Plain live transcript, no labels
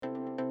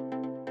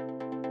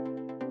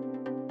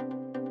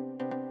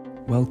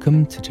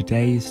Welcome to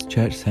today's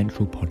Church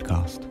Central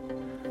podcast.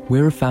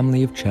 We're a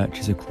family of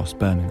churches across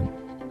Birmingham.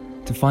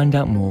 To find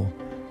out more,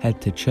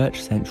 head to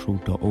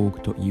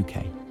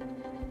churchcentral.org.uk.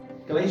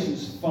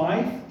 Galatians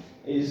 5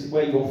 is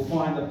where you'll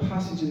find a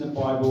passage in the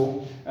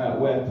Bible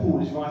where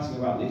Paul is writing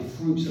about the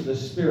fruits of the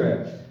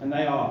Spirit, and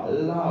they are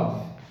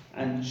love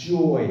and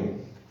joy,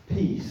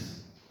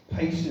 peace,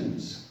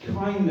 patience,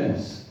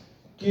 kindness,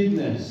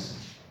 goodness,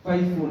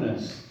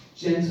 faithfulness,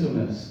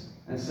 gentleness,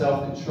 and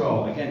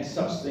self-control. Against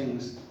such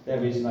things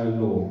there is no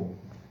law.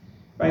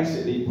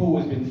 Basically, Paul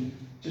has been,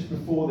 just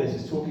before this,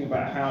 is talking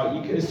about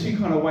how there's two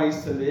kind of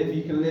ways to live.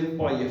 You can live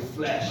by your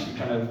flesh, your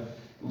kind of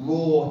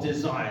raw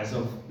desires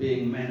of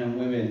being men and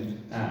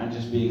women and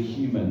just being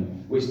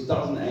human, which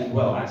doesn't end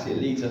well. Actually,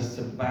 it leads us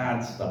to bad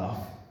stuff.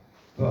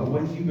 But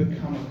when you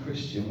become a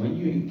Christian, when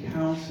you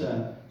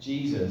encounter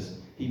Jesus,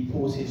 he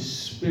pours his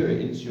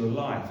Spirit into your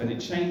life, and it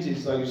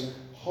changes those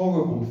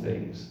horrible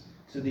things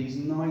to these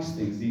nice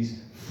things,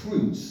 these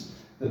fruits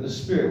that the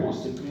Spirit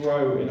wants to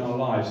grow in our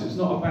lives. It's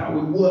not about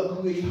we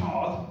work really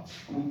hard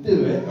and we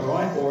do it, all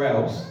right, or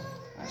else.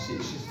 Actually,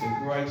 it's just the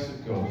grace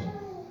of God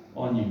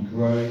on you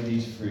growing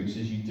these fruits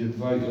as you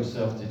devote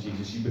yourself to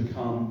Jesus. You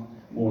become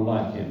more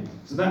like him.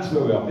 So that's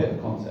where we are, a bit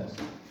of context.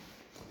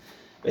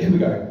 But here we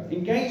go.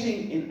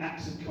 Engaging in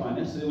acts of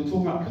kindness. So we're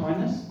talking about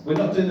kindness. We're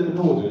not doing them in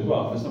order as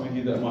well. For some of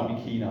you that might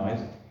be keen-eyed,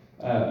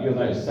 you'll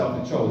notice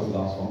self-control is the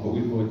last one, but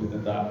we've always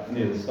done that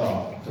near the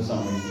start for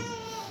some reason.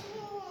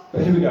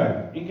 But here we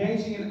go.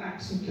 Engaging in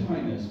acts of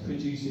kindness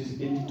produces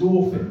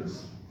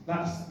endorphins.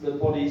 That's the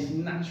body's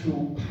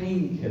natural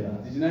painkiller.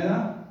 Did you know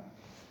that?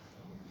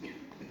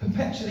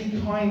 Perpetually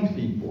kind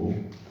people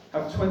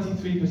have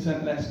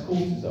 23% less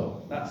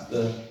cortisol. That's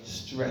the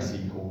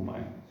stressy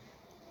hormone.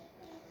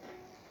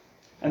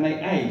 And they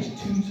age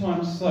 2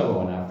 times slower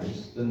on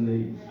average than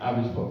the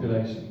average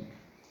population.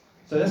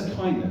 So that's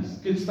kindness.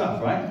 Good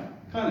stuff, right?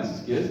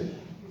 Kindness is good.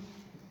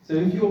 So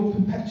if you're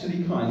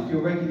perpetually kind, if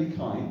you're regularly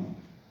kind,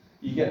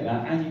 you get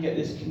that, and you get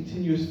this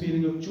continuous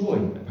feeling of joy,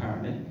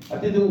 apparently. I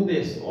did all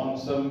this on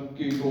some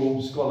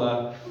Google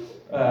Scholar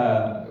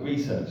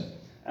research.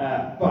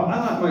 But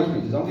unlike most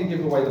preachers, I'm going to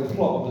give away the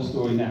plot of the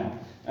story now.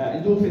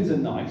 Endorphins are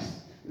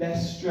nice.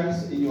 Less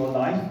stress in your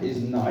life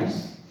is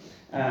nice.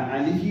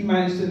 And if you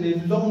manage to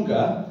live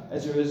longer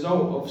as a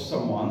result of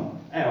someone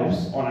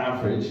else, on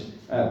average,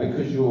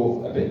 because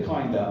you're a bit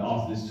kinder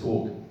after this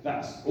talk,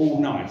 that's all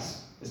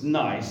nice. It's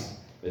nice,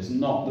 but it's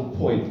not the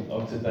point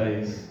of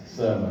today's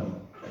sermon.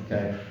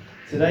 Okay?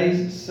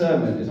 Today's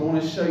sermon is I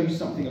want to show you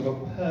something of a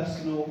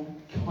personal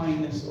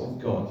kindness of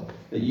God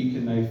that you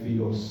can know for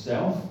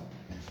yourself,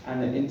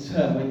 and that in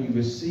turn, when you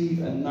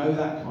receive and know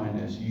that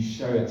kindness, you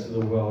show it to the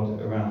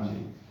world around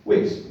you,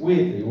 which,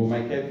 weirdly, will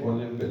make everyone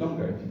live a bit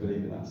longer if you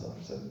believe in that stuff.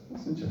 So,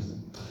 that's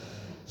interesting.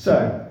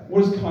 So,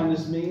 what does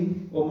kindness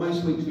mean? Well,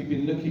 most weeks we've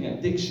been looking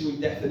at dictionary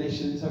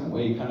definitions, haven't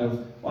we? Kind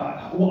of,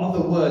 what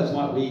other words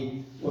might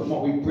we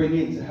bring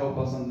in to help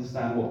us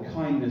understand what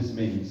kindness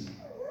means?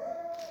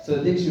 So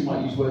the dictionary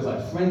might use words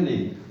like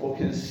friendly, or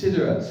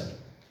considerate,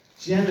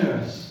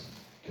 generous,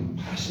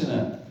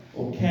 compassionate,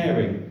 or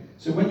caring.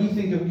 So when you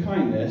think of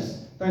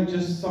kindness, don't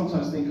just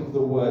sometimes think of the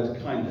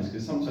word kindness,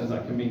 because sometimes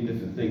that can mean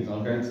different things.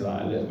 I'll go into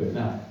that a little bit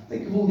now.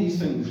 Think of all these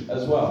things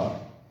as well.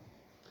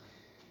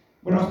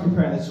 When I was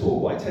preparing the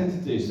talk, what I tend to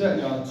do,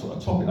 certainly on a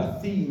topic, a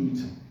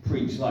themed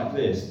preach like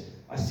this,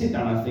 I sit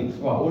down and I think,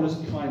 right, what does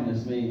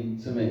kindness mean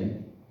to me?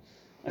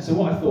 And so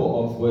what I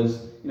thought of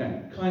was,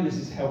 kindness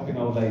is helping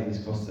old ladies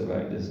cross the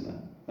road, isn't it?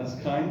 That's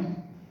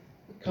kind.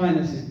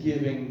 Kindness is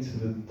giving to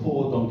the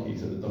poor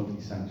donkeys at the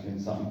donkey sanctuary in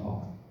Sutton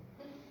Park.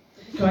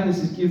 Kindness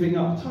is giving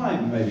up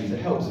time, maybe, to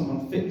help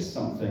someone fix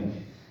something,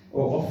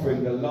 or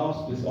offering the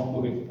last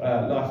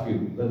life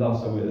group, the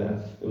last time we were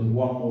there was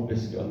one more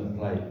biscuit on the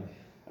plate,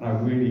 and I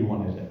really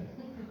wanted it.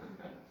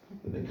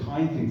 But the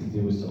kind thing to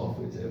do was to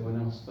offer it to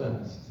everyone else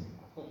first,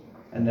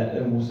 and let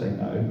them all say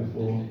no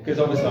before, because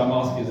obviously I'm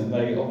asking them,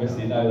 they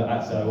obviously know that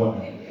actually I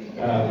want it.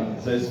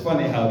 So it's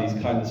funny how these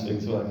kindness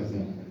things work, isn't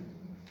it?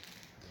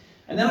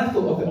 And then I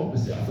thought of the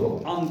opposite. I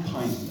thought of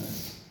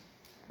unkindness.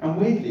 And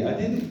weirdly, I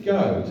didn't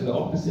go to the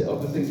opposite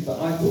of the things that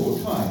I thought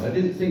were kind. I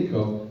didn't think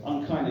of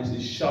unkindness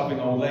as shoving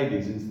old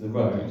ladies into the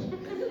road,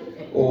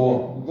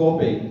 or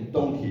robbing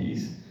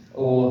donkeys,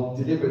 or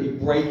deliberately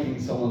breaking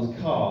someone's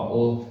car,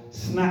 or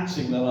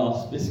snatching the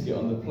last biscuit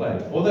on the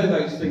plate. Although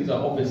those things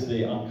are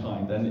obviously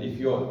unkind, and if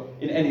you're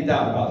in any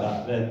doubt about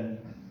that, then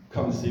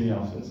come and see me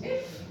afterwards.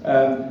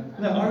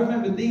 No, I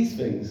remember these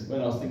things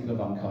when I was thinking of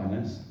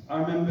unkindness.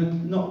 I remember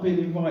not being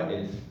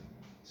invited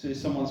to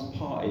someone's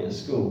party at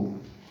school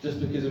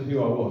just because of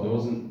who I was. I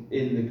wasn't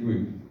in the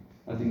group.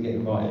 I didn't get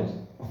invited.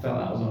 I felt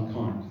that was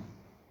unkind.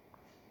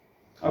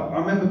 I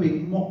remember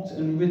being mocked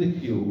and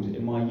ridiculed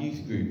in my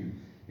youth group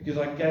because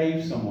I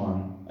gave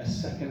someone a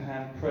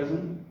second-hand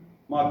present.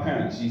 My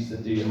parents used to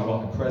have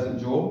like a present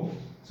drawer.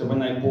 So when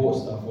they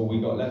bought stuff or we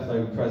got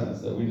leftover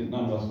presents that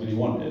none of us really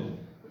wanted,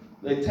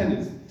 they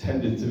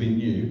tended to be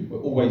new, but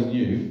always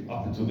new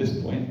up until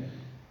this point,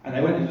 and they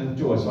went into the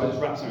drawer, so I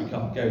just wrapped something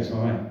up and gave it to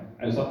my mate.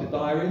 And it was like a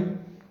diary,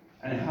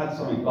 and it had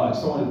something like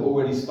someone had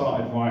already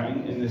started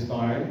writing in this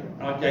diary,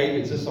 and I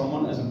gave it to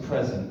someone as a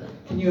present.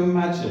 Can you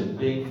imagine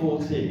being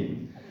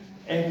 14,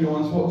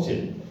 everyone's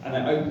watching, and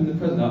I opened the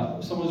present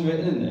up, someone's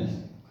written in this?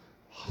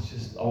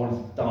 I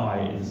want to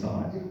die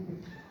inside.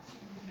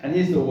 And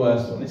here's the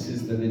worst one, this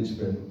is the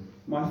linchpin.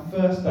 My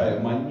first day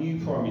of my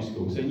new primary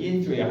school, so in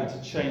year 3 I had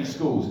to change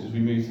schools because we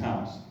moved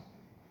house.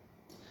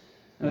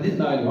 And I didn't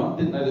know anyone,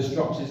 didn't know the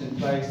structures in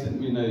place, didn't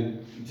really know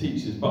the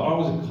teachers,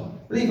 but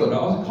believe it or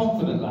not, I was a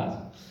confident lad.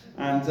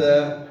 And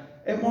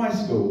at my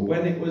school,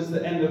 when it was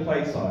the end of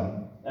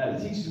playtime, the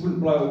teachers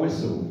wouldn't blow a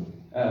whistle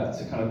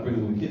to kind of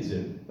bring all the kids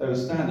in. They would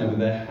stand there with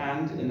their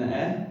hand in the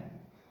air,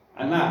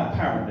 and that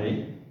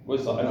apparently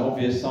was like an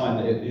obvious sign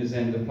that it is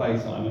end of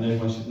playtime and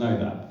everyone should know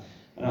that.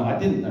 And I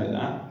didn't know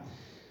that.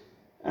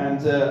 And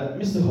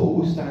Mr. Hall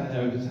was standing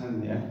there with his hand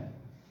in the air.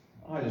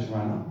 I just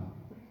ran up.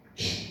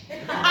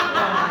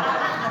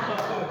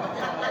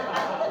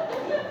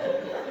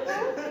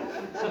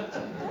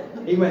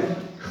 He went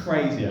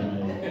crazy at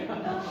me.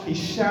 He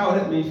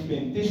shouted at me for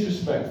being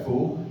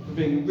disrespectful, for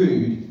being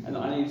rude, and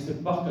that I needed to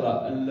buckle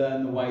up and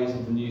learn the ways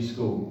of the new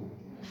school.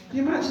 Can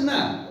you imagine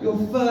that? Your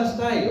first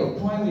day of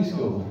primary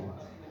school.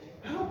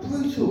 How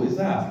brutal is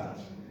that?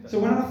 So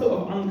when I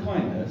thought of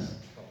unkindness,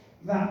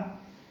 that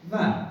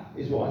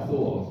is what I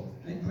thought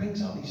of. And it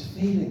brings up these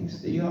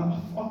feelings that you're like,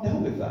 I've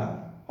dealt with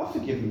that. I've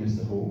forgiven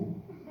Mr. Hall.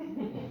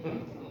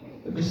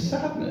 But the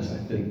sadness, I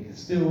think,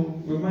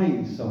 still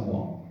remains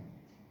somewhat.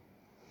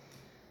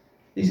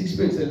 These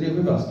experiences that live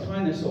with us,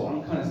 kindness or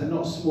unkindness, they're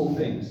not small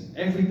things.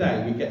 Every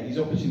day we get these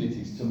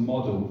opportunities to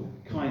model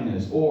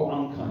kindness or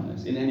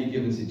unkindness in any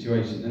given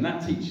situation. And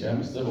that teacher,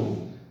 Mr.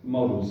 Hall,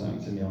 modelled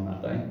something to me on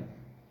that day.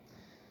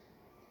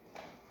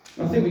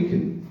 And I think we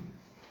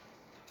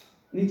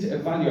need to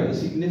evaluate the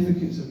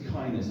significance of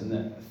kindness and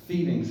the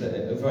feelings that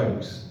it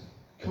evokes.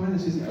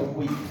 Kindness isn't a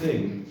weak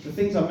thing. The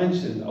things I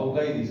mentioned, old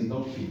ladies and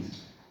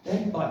donkeys,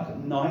 they're like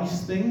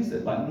nice things,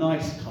 they're like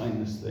nice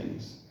kindness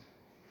things.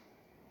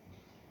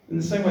 In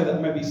the same way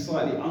that maybe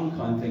slightly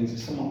unkind things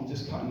is someone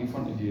just cutting in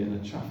front of you in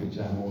a traffic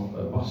jam or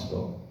a bus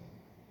stop.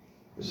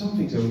 But some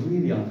things are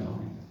really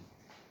unkind,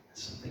 and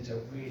some things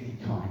are really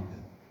kind.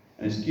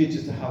 And it's good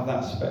just to have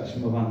that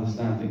spectrum of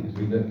understanding as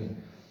we look at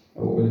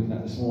what we're looking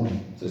at this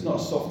morning. So it's not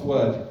a soft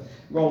word.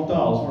 Roald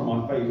Dahl is one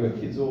of my favourite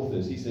kids'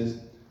 authors. He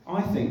says,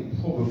 I think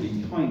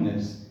probably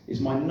kindness is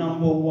my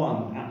number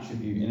one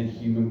attribute in a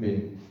human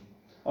being.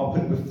 I'll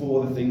put it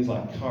before the things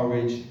like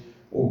courage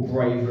or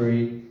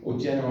bravery or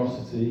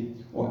generosity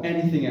or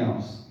anything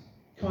else.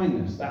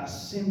 Kindness, that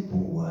simple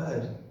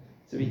word,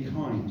 to be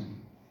kind,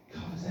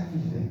 covers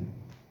everything.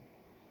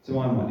 To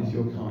my mind, if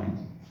you're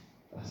kind,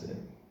 that's it.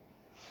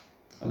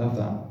 I love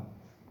that.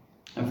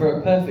 And for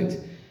a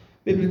perfect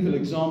biblical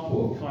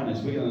example of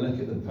kindness, we're going to look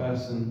at the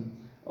person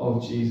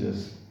of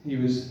Jesus. He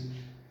was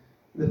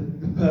the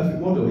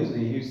perfect model, isn't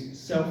he? He was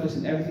selfless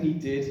in everything he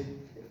did.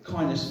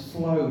 Kindness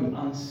flowed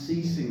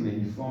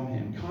unceasingly from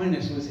him.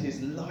 Kindness was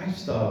his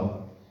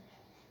lifestyle.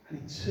 And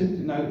he took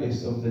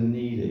notice of the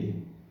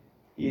needy.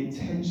 He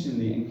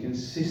intentionally and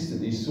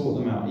consistently sought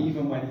them out,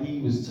 even when he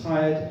was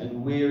tired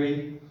and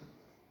weary.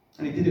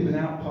 And he did it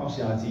without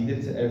partiality. He did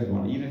it to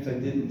everyone, even if they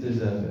didn't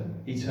deserve it.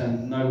 He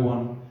turned no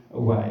one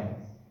away.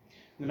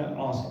 I'm going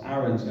to ask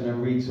Aaron's going to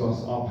read to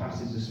us our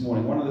passage this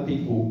morning. One of the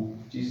people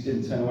Jesus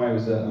didn't turn away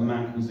was a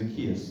man called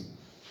Zacchaeus.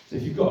 So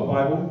if you've got a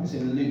Bible, it's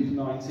in Luke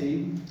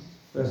 19,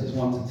 verses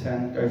 1 to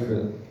 10. Go for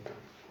it.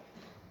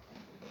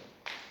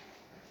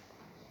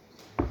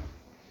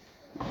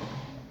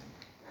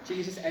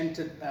 Jesus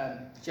entered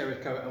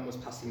Jericho and was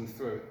passing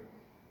through.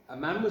 A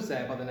man was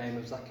there by the name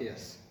of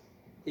Zacchaeus.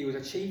 He was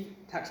a chief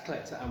tax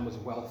collector and was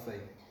wealthy.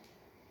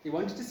 He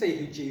wanted to see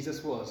who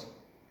Jesus was,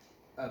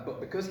 but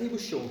because he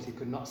was short, he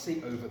could not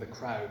see over the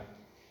crowd.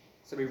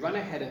 So he ran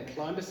ahead and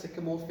climbed a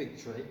sycamore fig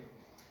tree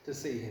to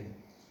see him,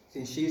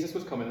 since Jesus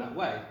was coming that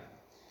way.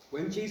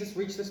 When Jesus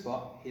reached the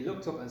spot, he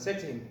looked up and said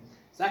to him,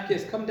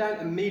 Zacchaeus, come down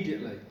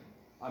immediately.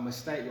 I must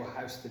stay at your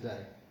house today.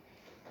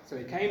 So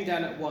he came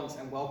down at once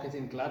and welcomed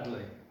him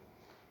gladly.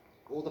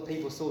 All the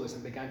people saw this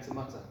and began to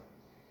mutter,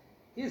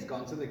 he has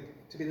gone to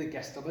be the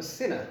guest of a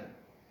sinner.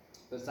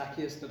 But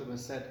Zacchaeus stood up and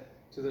said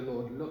to the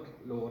Lord, look,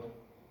 Lord,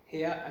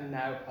 here and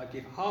now I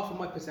give half of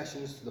my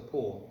possessions to the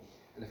poor,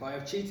 and if I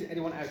have cheated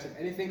anyone out of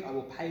anything, I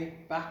will pay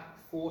back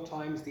 4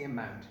 times the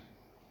amount.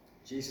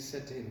 Jesus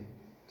said to him,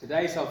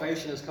 today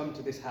salvation has come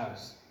to this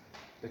house,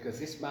 because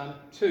this man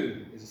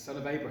too is a son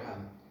of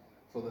Abraham.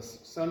 For the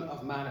Son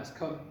of Man has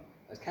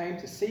came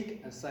to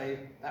seek and save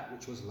that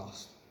which was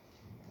lost.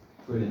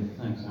 Brilliant,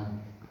 thanks, Aaron.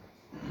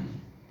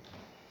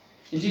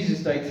 In Jesus'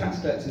 day, tax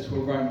collectors were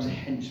Rome's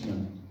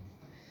henchmen.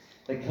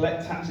 They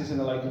collect taxes in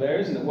the local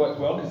areas, and it worked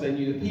well because they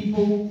knew the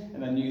people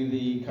and they knew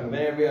the kind of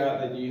area,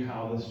 they knew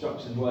how the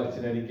structures worked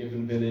in any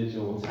given village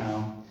or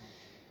town.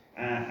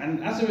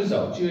 And as a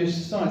result, Jewish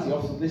society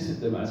often listed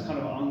them as kind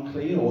of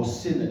unclean or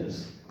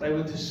sinners. They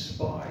were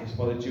despised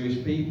by the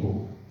Jewish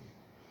people.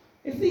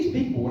 If these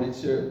people wanted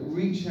to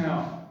reach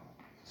out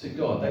to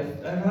God, they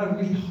had a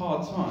really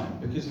hard time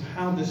because of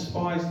how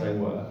despised they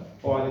were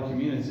by the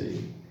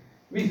community.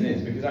 The reason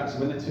is because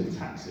actually when they took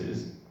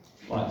taxes,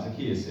 like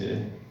Zacchaeus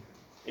here,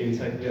 he would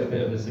take a little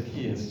bit of a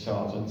Zacchaeus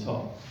charge on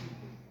top.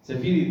 So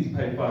if you needed to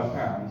pay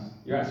 £5,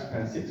 you're actually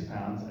paying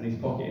 £6, and he's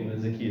pocketing the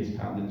Zacchaeus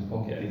pound in his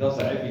pocket. And he does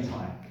that every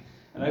time.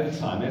 And over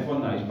time,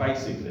 everyone knows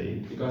basically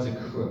the guy's a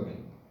crook.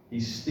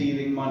 He's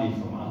stealing money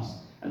from us.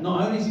 And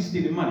not only is he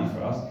stealing money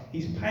for us,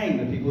 he's paying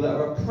the people that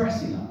are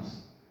oppressing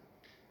us.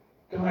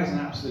 The guy's an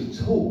absolute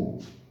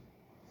tool.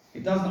 He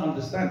doesn't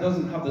understand,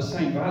 doesn't have the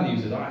same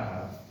values that I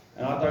have,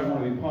 and I don't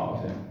want to be part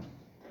of him.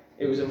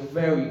 It was a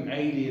very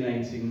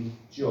alienating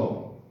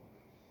job.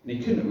 And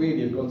he couldn't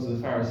really have gone to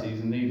the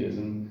Pharisees and leaders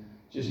and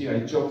just,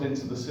 jogged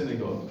into the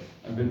synagogue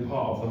and been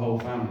part of the whole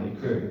family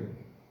crew.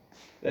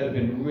 There'd have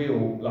been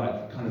real,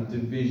 kind of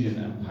division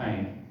and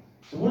pain.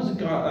 So what does a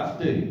guy like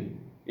that do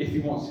if he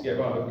wants to get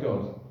right with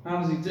God? How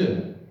does he do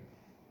it?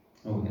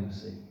 Oh, we're going to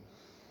see.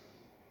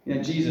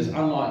 Jesus,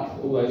 unlike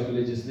all those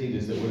religious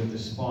leaders that would have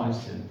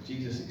despised him,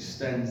 Jesus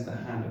extends the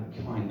hand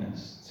of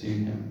kindness to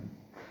him.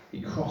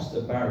 He crossed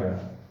a barrier.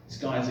 This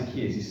guy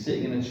Zacchaeus, he's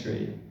sitting in a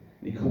tree,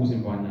 and he calls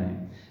him by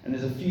name. And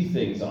there's a few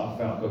things that I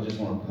felt God just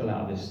want to pull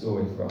out of this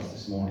story for us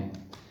this morning.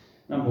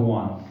 Number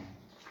one,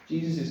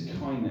 Jesus'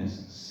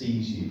 kindness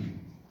sees you.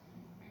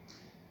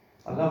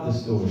 I love the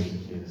story of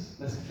Zacchaeus.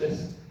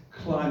 Let's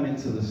climb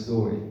into the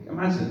story.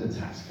 Imagine the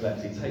tax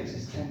collector, he takes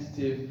his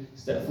tentative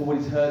step forward.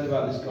 He's heard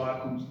about this guy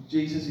called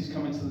Jesus. He's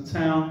coming to the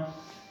town.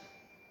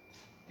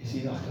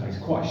 He's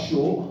quite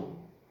short.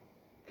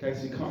 Okay,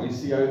 so you can't really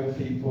see over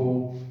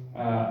people.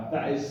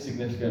 That is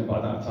significant, but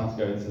I don't have time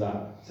to go into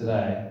that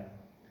today.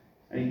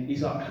 And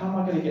he's like, how am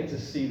I going to get to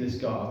see this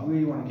guy? I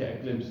really want to get a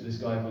glimpse of this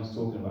guy everyone's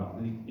talking about.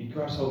 And he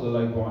grabs hold of the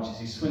low branches,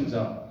 he swings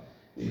up,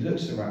 he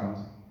looks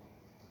around.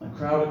 A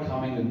crowd are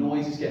coming, the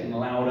noise is getting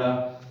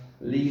louder,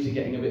 the leaves are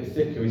getting a bit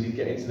thicker as he's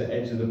getting to the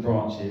edge of the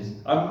branches.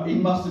 He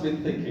must have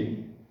been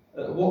thinking,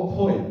 at what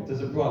point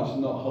does a branch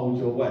not hold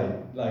your weight?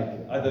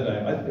 I don't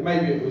know.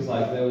 Maybe it was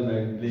there were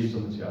no leaves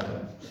on the tree, I don't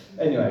know.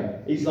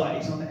 Anyway, he's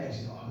on the edge,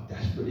 he's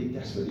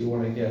desperately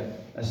want to get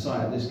a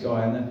sight of this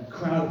guy. And the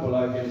crowd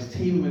below him is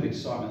teeming with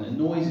excitement. The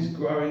noise is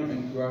growing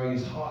and growing,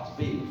 his heart's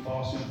beating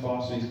faster and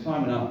faster, he's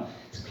climbing up.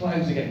 His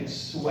clothes are getting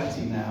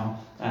sweaty now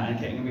and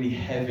getting really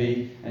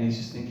heavy, and he's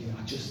just thinking,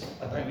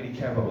 I don't really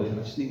care about all this,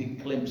 I just need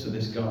a glimpse of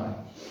this guy.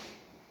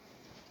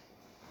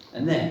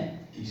 And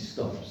then he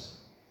stops.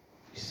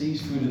 He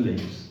sees through the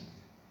leaves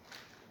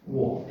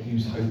what he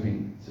was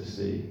hoping to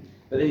see.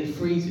 But then he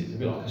freezes, a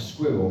bit like a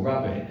squirrel or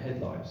rabbit in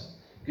headlights.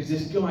 Because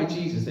this guy,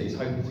 Jesus, that he's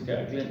hoping to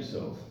get a glimpse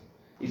of,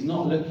 he's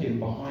not looking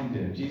behind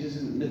him. Jesus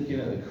isn't looking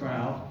at the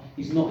crowd.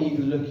 He's not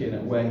even looking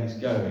at where he's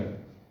going.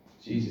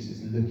 Jesus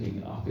is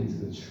looking up into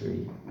the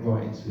tree,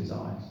 right into his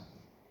eyes.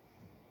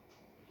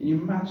 Can you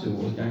imagine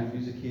what was going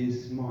through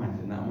Zacchaeus' mind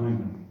in that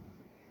moment?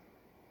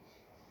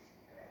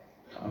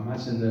 I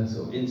imagine the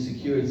sort of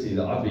insecurity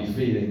that I'd be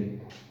feeling.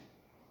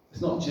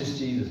 It's not just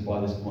Jesus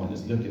by this point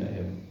that's looking at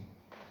him.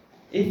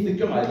 If the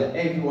guy that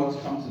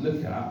everyone's come to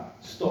look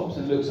at stops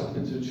and looks up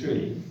into a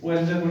tree, where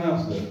does everyone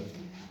else look?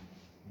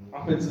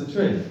 Up into the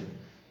tree.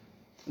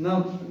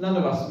 None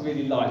of us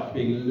really like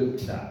being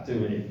looked at, do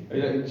we?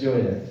 We don't enjoy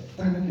it.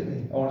 Don't look at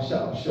me. I want to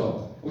shut up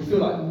shop. We feel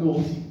like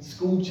naughty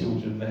school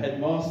children in the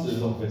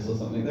headmaster's office or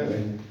something, don't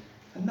we?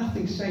 And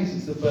nothing's changed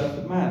since the birth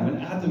of man.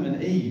 When Adam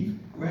and Eve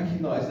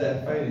recognised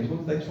their failures,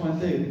 what did they try and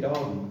do in the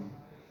garden?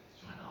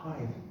 Try and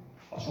hide.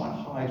 I was trying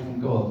to hide from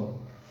God.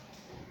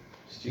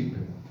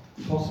 Stupid.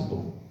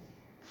 Impossible.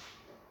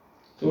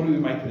 So what do we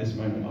make of this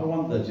moment? I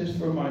wonder, just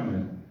for a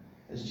moment,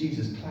 as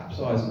Jesus claps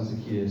eyes on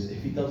Zacchaeus,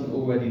 if he doesn't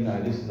already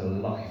know this is a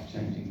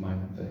life-changing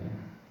moment for him.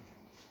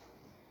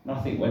 And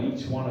I think when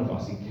each one of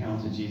us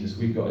encounter Jesus,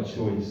 we've got a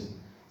choice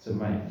to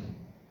make.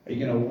 Are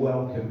you going to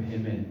welcome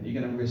him in? Are you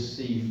going to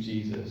receive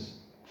Jesus?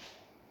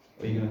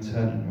 Or are you going to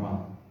turn and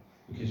run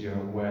because you're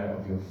aware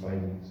of your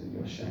failings and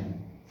your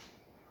shame?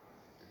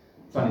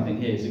 Funny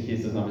thing here,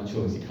 Zacchaeus doesn't have a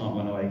choice. He can't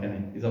run away, can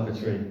he? He's up a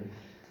tree.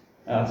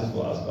 I just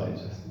thought that was quite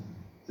interesting.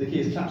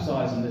 Zacchaeus claps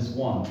eyes on this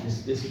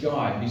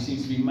guy who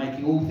seems to be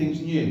making all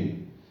things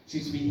new,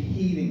 seems to be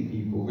healing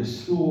people,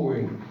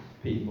 restoring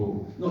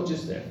people, not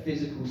just their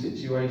physical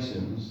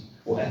situations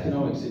or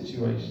economic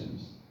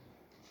situations.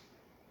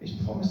 He's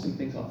promising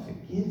things like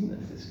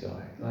forgiveness, this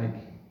guy.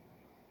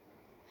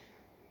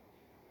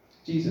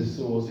 Jesus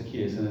saw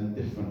Zacchaeus in a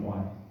different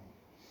way.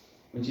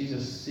 When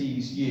Jesus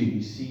sees you,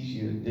 he sees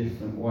you in a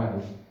different way.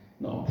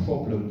 Not a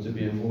problem to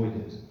be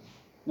avoided.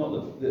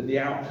 Not the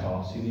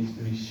outcast who needs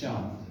to be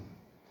shunned,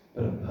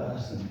 but a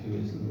person who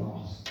is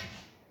lost.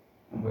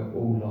 And we're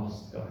all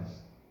lost, guys.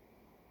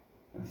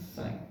 And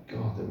thank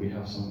God that we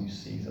have someone who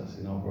sees us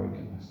in our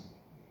brokenness.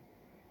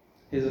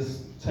 Here's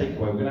a takeaway.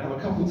 We're going to have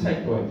a couple of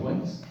takeaway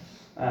points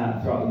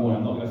throughout the morning.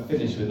 I'm not going to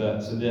finish with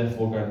that, so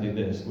therefore go and do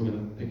this. We're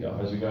going to pick it up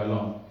as we go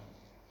along.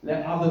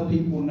 Let other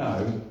people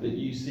know that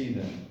you see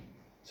them.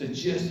 So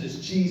just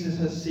as Jesus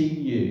has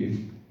seen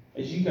you,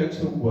 as you go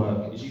to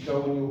work, as you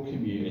go on your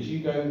commute, as you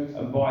go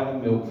and buy the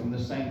milk from the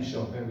same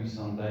shop every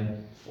Sunday,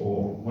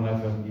 or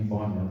whenever you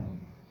buy milk,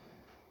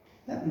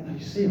 let them know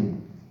you see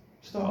them.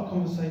 Start a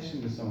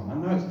conversation with someone.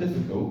 I know it's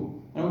difficult.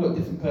 I know we've got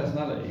different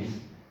personalities,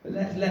 but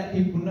let's let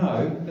people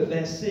know that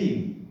they're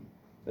seen.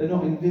 They're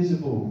not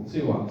invisible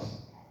to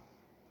us.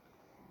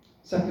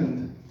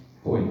 Second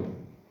point.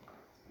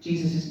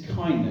 Jesus'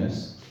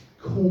 kindness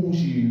calls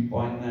you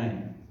by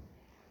name.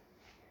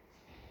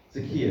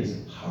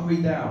 Zacchaeus, hurry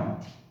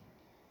down.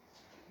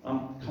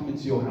 I'm coming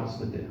to your house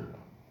for dinner,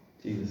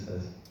 Jesus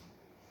says.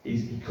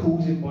 He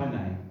calls him by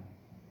name.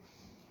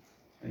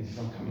 And he says,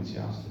 I'm coming to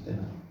your house for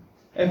dinner.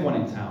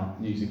 Everyone in town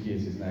knew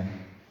Zacchaeus' name.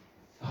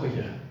 Oh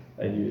yeah,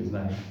 they knew his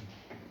name.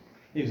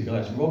 He was a guy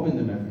that's robbing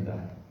them every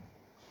day.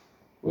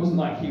 It wasn't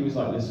like he was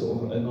like this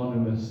sort of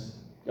anonymous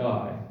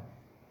guy.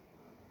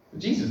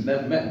 But Jesus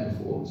never met him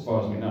before, as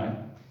far as we know.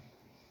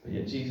 But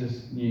yet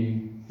Jesus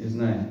knew his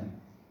name.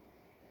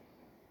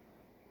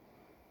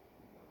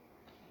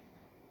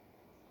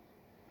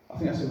 I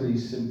think that's a really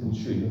simple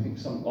truth.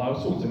 I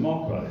was talking to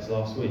Mark about this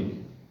last week,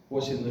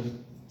 watching the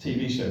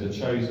TV show The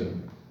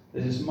Chosen.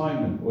 There's this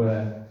moment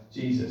where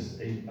Jesus,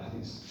 I think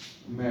it's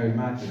Mary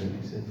Magdalene,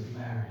 he said,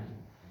 Mary.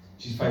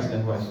 She's facing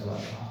everywhere, she's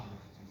like, oh,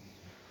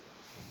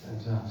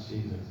 turns out it's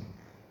Jesus.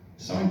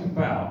 Something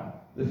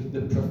about the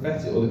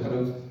prophetic, or the kind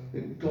of,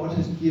 that God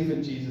has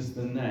given Jesus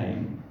the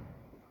name,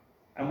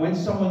 and when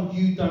someone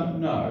you don't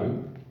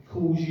know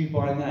calls you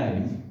by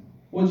name,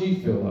 what do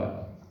you feel like?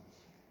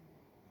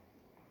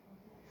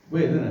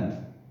 Weird, isn't it?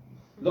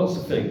 Lots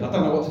of things. I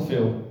don't know what to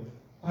feel.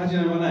 How do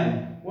you know my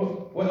name?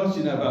 What else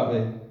do you know about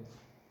me?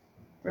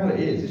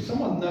 Reality is, if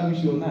someone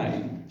knows your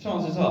name,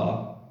 chances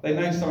are they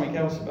know something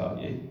else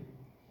about you.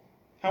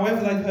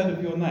 However they've heard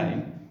of your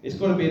name, it's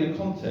got to be in a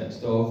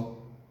context of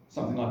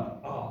something like,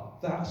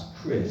 that's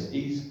Chris.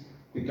 He's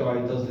the guy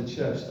who does the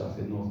church stuff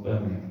in North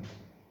Birmingham.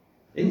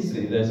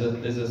 Instantly, there's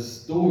a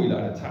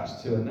storyline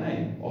attached to a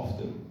name,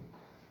 often.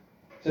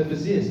 So for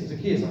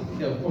Zacchaeus, I think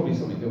there was probably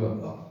something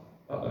going,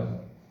 uh-oh.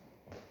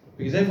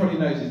 Because everybody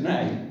knows his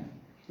name,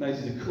 knows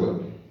he's a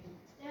crook.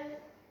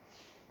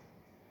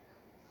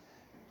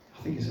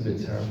 I think it's a bit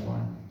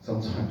terrifying,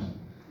 sometimes.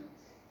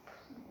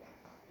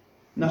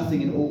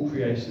 Nothing in all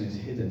creation is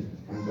hidden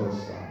from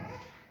God's sight.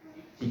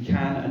 He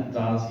can and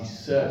does, he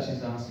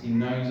searches us, he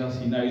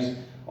knows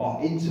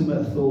our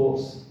intimate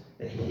thoughts,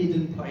 the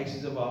hidden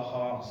places of our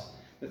hearts,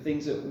 the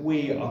things that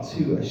we are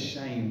too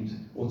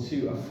ashamed or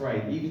too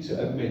afraid even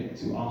to admit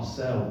to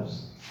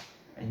ourselves.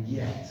 And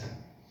yet,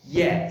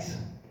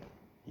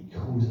 he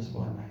calls us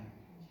by name.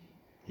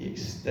 He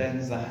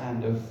extends the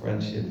hand of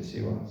friendship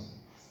to us.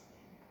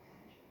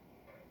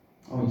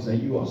 I want to say,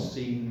 you are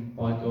seen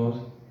by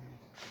God.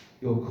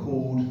 You're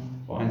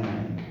called by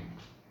name.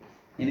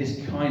 In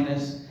his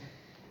kindness,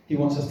 he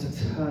wants us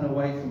to turn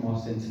away from our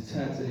sin, to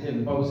turn to him.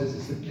 The Bible says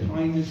it's the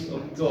kindness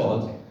of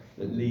God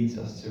that leads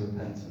us to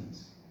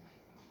repentance.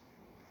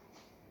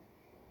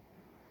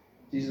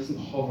 Jesus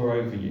doesn't hover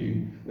over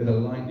you with a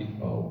lightning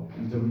bolt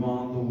and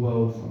demand the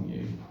world from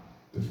you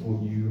before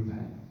you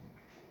repent.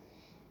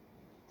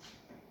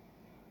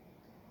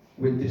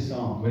 We're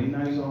disarmed. When he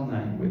knows our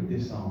name, we're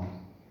disarmed.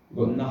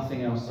 We've got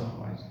nothing else to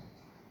hide.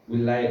 We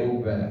lay it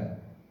all bare.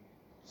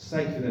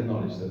 Safe in the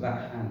knowledge that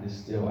that hand is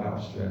still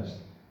outstretched.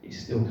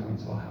 He's still coming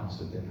to our house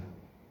for dinner.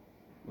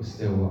 We're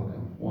still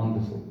welcome.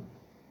 Wonderful.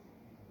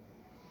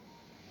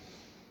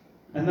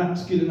 And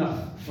that's good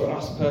enough for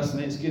us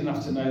personally. It's good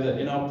enough to know that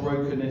in our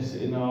brokenness,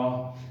 in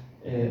our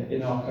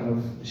kind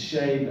of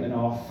shame and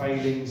our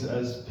failings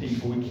as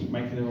people, we keep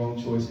making the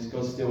wrong choices.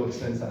 God still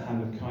extends that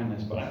hand of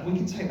kindness. But we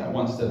can take that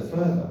one step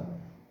further.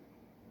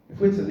 If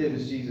we're to live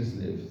as Jesus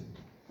lived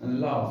and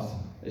loved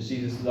as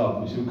Jesus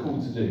loved, which we're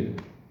called to do,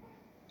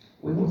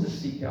 we want to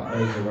seek out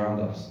those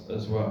around us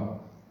as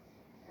well.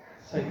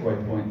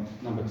 Takeaway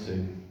point number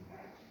 2.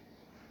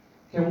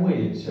 Can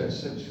we at Church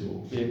Central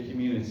be a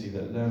community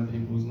that learn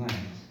people's names?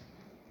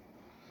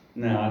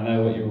 Now, I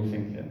know what you're all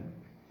thinking.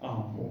 Oh,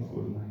 I'm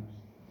awful with names.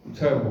 I'm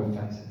terrible with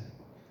faces.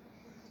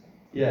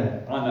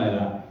 Yeah, I know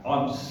that.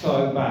 I'm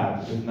so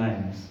bad with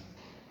names.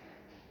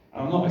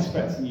 I'm not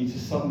expecting you to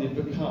suddenly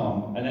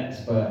become an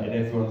expert in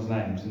everyone's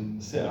names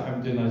and sit at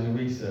home doing loads of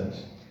research.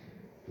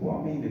 What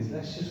I mean is,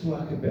 let's just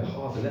work a bit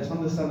harder. Let's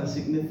understand the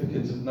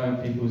significance of knowing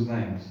people's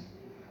names.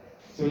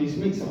 So when you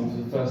meet someone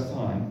for the first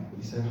time,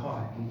 you say,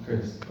 hi, I'm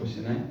Chris, what's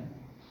your name?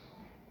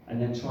 And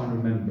then try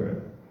and remember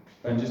it.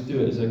 Don't just do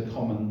it as a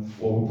common,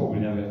 well, we're probably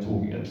never going to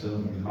talk again, so it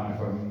doesn't matter if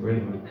I remember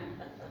anyway.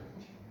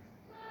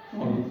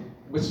 Well,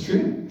 it's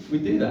true, we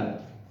do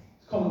that.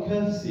 It's common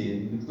courtesy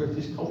in the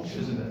British culture,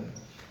 isn't it?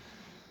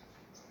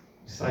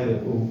 Say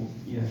that we'll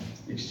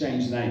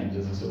exchange names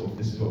as a sort of,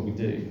 this is what we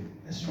do.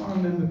 Let's try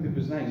and remember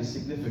people's names. It's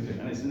significant,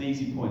 and it's an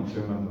easy point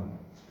to remember.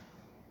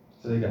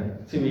 So there you go,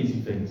 2 easy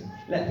things.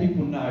 Let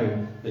people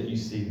know that you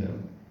see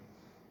them.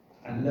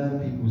 And learn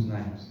people's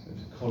names.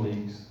 There's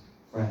colleagues,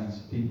 friends,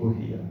 people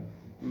here.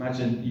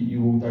 Imagine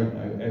you all don't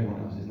know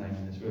everyone else's name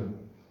in this room.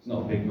 It's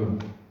not a big room.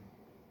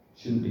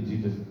 It shouldn't be too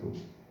difficult.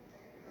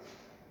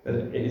 But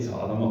it is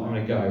hard. I'm not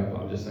having a go,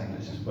 but I'm just saying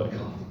let's just work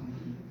hard.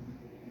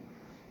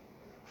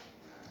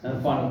 And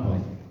the final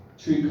point.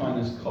 True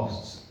kindness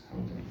costs. How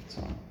do we need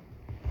time?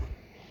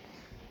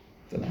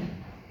 Don't know.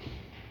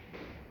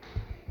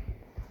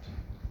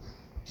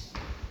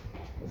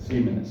 3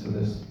 minutes of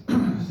this. Here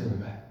we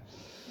go.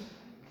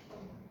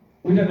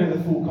 We don't know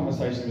the full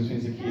conversation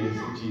between Zacchaeus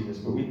and Jesus,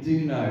 but we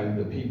do know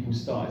that people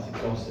started to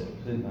gossip,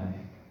 didn't they?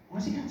 Why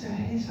is he going to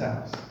his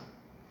house?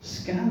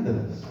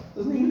 Scandalous.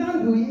 Doesn't even know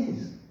who he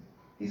is.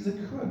 He's the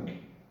crook.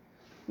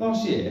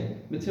 Last year,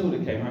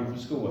 Matilda came home from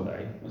school one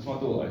day. That's my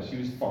daughter. She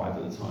was 5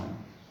 at the time.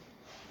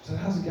 I said,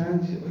 how's it going?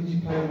 Did you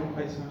play on the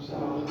PlayStation? She said,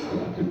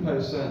 oh, I couldn't play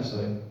with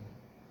so-and-so.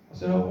 I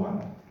said, oh,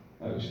 why?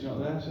 Oh, was she not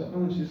there? She said,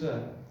 no, she's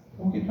there.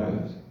 What can you play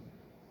with?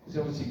 Because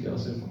obviously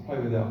girls said, if I play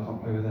with her, I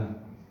can't play with them.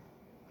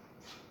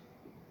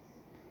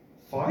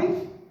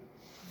 5?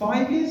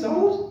 5 years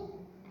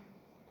old?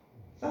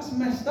 That's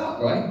messed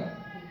up, right?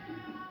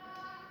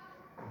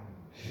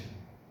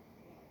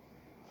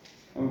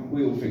 And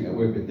we all think that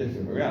we're a bit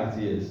different, but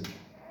reality is,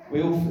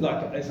 we all feel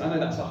like, I know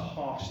that's a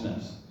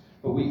harshness,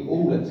 but we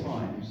all at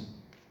times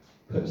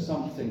put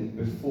something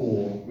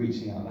before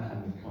reaching out the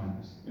hand of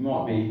kindness. It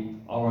might be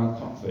our own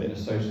comfort in a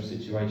social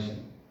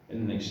situation, in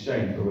an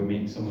exchange where we're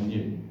meeting someone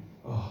new.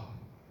 Oh,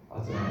 I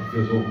don't know, it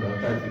feels awkward.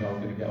 I don't think I'm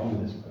going to get on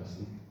with this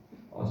person.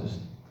 I'll just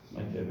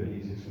make it a bit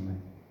easier for me.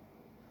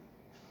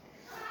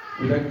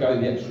 We don't go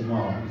the extra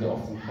mile because it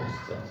often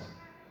costs us.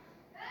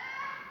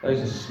 Those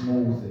are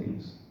small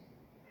things.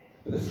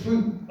 But the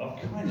fruit of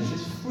kindness,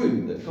 this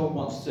fruit that God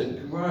wants to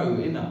grow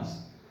in us,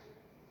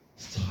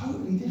 it's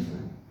totally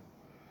different.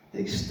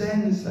 It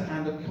extends the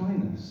hand of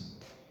kindness,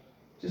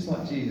 just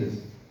like Jesus.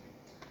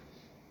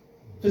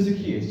 For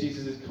Zacchaeus,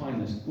 Jesus'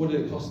 kindness, what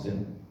did it cost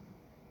him?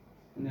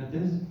 Any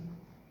ideas?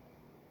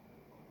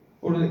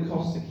 What did it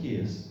cost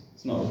Zacchaeus?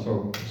 It's not a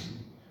rhetorical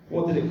question.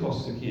 What did it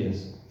cost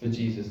Zacchaeus for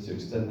Jesus to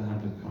extend the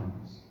hand of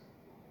kindness?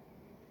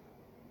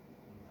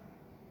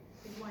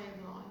 His way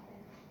of life.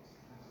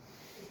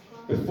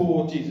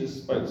 Before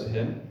Jesus spoke to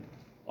him,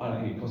 I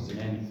don't think it cost him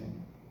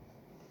anything.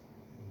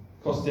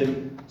 It cost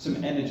him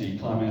some energy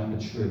climbing up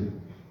a tree.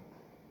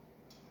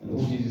 And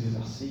all Jesus is,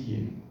 I see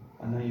you,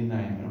 I know your name,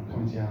 and I'm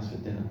coming to your house for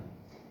dinner.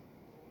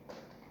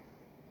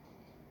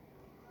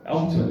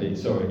 Ultimately,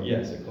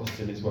 yes, it cost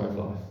him his way of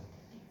life.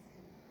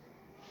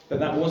 But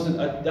that wasn't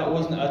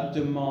a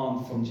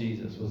demand from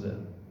Jesus, was it?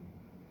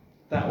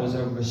 That was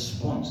a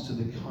response to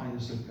the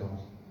kindness of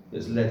God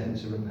that's led him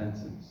to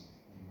repentance.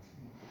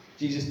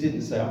 Jesus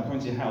didn't say, I'm coming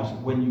to your house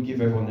when you give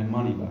everyone their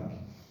money back.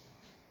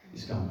 You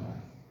scumbag.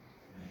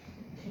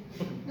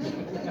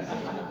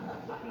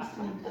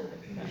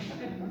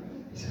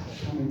 He said,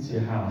 I'm coming to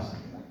your house.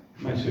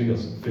 Make sure you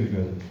got some food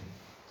ready.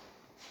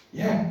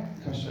 Yeah,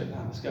 come straight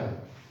down, let's go.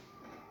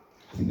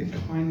 I think the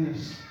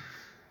kindness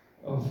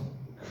of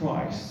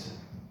Christ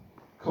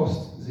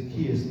cost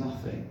Zacchaeus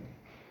nothing,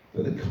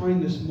 but the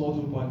kindness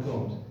modelled by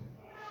God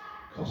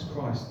cost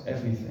Christ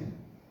everything.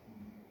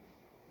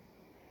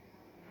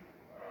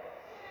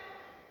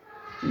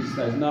 Jesus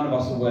knows none of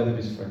us are worthy of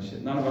his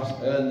friendship. None of us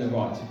earn the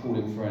right to call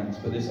him friends,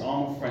 but this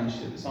arm of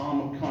friendship, this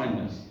arm of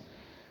kindness,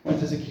 went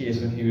to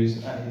Zacchaeus when he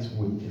was at his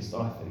weakest,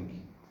 I think.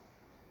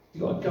 You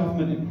got a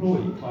government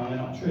employee climbing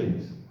up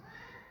trees.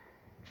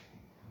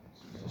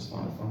 I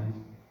find it funny.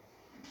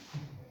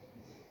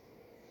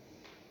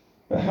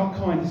 But how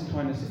kind is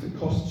kindness if it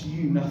costs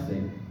you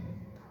nothing?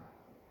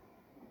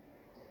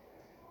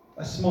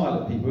 I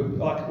smile at people.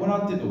 Like when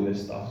I did all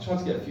this stuff, I tried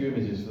to get a few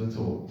images for the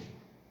talk.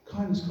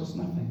 Kindness costs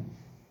nothing.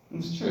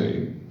 And it's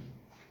true.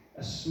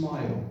 A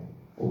smile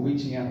or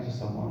reaching out to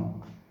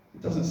someone,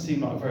 it doesn't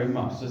seem like very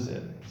much, does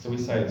it? So we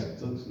say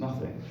it's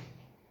nothing.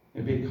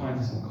 Being kind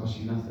to someone costs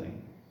you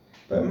nothing.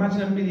 But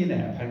imagine a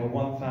millionaire paying a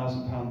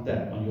 £1,000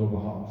 debt on your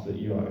behalf that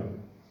you owe.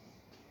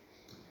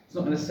 It's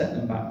not going to set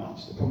them back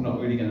much. They're probably not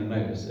really going to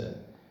notice it.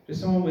 If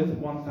someone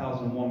with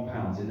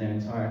 £1,001 in their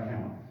entire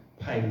account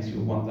pays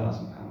you a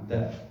 £1,000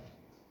 debt,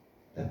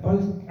 they're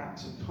both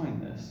acts of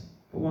kindness,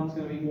 but one's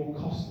going to be more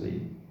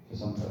costly for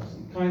some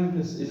person.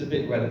 Kindness is a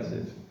bit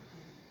relative.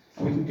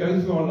 And we can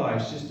go through our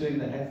lives just doing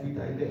the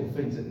everyday little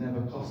things that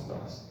never cost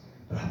us.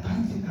 But I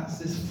don't think that's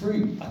this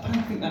fruit. I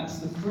don't think that's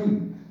the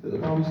fruit that the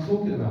Bible's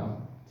talking about.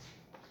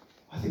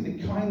 I think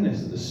the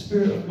kindness that the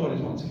Spirit of God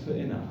is wanting to put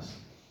in us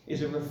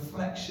is a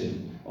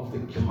reflection of the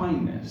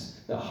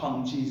kindness that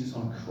hung Jesus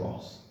on a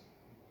cross,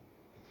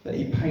 that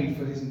he paid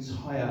for his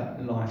entire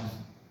life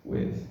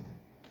with.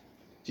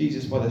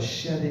 Jesus, by the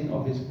shedding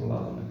of his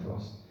blood on the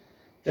cross,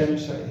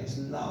 demonstrated his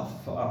love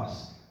for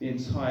us, the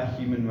entire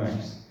human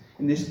race,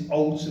 in this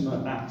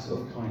ultimate act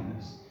of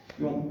kindness.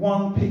 You want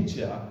one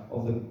picture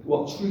of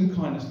what true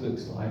kindness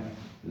looks like?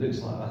 It looks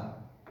like that.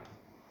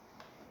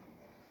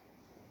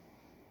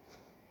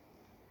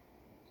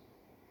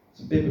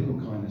 It's a biblical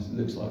kindness. It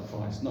looks like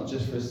Christ, not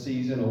just for a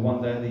season or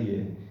one day of the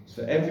year. It's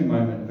for every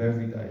moment of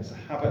every day. It's a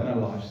habit and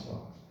a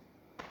lifestyle.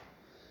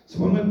 So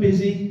when we're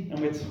busy and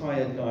we're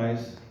tired,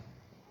 guys,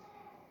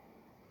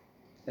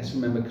 let's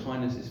remember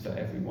kindness is for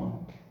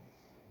everyone.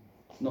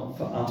 It's not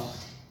for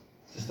us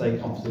to stay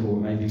comfortable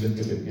and maybe look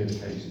a bit good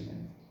occasionally.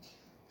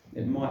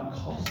 It might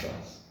cost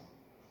us.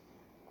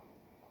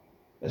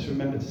 Let's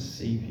remember to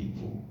see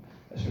people.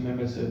 Let's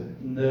remember to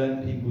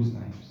learn people's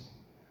names.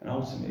 And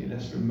ultimately,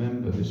 let's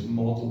remember this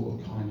model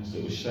of kindness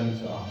that was shown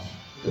to us,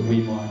 that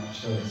we might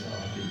show it to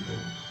other people.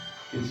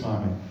 Good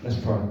timing. Let's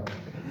pray.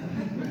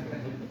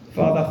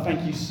 Father,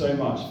 thank you so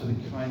much for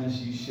the kindness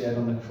you shared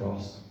on the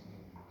cross.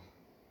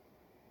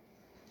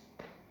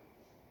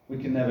 We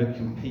can never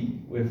compete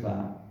with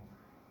that.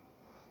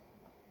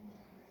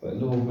 But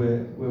Lord,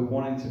 we're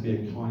wanting to be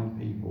a kind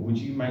people. Would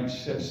you make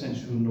Church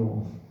Central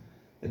North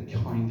the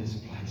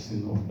kindest place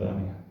in North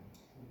Birmingham?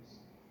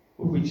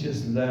 Would we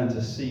just learn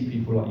to see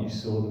people like you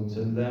saw them,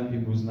 to learn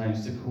people's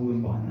names, to call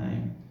them by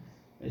name,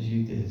 as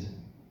you did?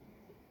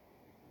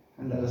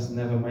 And let us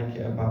never make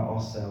it about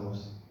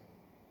ourselves.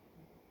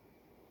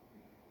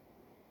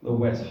 Lord,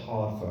 where it's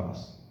hard for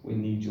us, we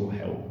need your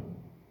help.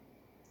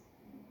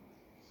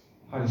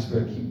 Holy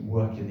Spirit, keep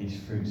working these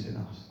fruits in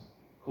us,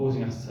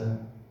 causing us to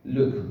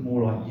look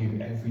more like you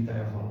every day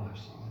of our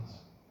lives, Jesus.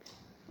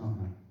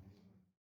 Amen.